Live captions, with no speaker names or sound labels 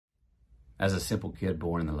As a simple kid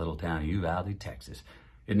born in the little town of Uvalde, Texas,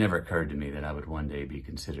 it never occurred to me that I would one day be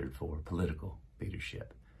considered for political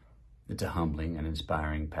leadership. It's a humbling and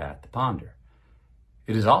inspiring path to ponder.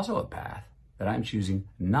 It is also a path that I'm choosing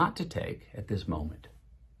not to take at this moment.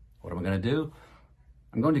 What am I going to do?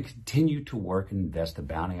 I'm going to continue to work and invest the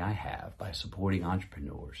bounty I have by supporting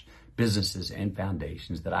entrepreneurs, businesses, and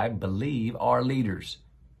foundations that I believe are leaders,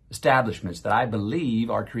 establishments that I believe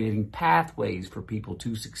are creating pathways for people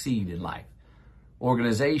to succeed in life,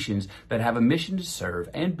 organizations that have a mission to serve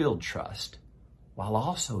and build trust while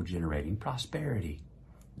also generating prosperity.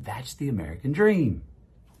 That's the American dream.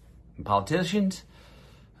 And politicians,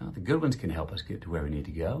 well, the good ones can help us get to where we need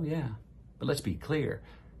to go, yeah. But let's be clear,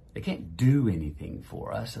 they can't do anything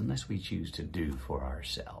for us unless we choose to do for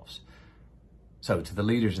ourselves. So to the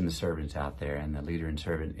leaders and the servants out there, and the leader and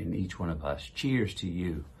servant in each one of us, cheers to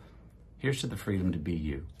you. Here's to the freedom to be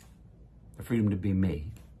you, the freedom to be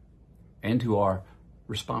me, and to our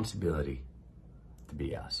responsibility to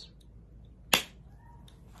be us.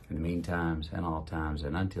 In the meantime and all times,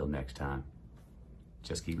 and until next time,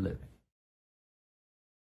 just keep living.